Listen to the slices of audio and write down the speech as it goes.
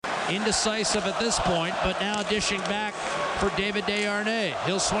indecisive at this point, but now dishing back for David Desharnais.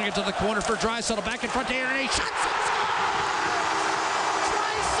 He'll swing it to the corner for Draisaitl. Back in front, Desharnais shots.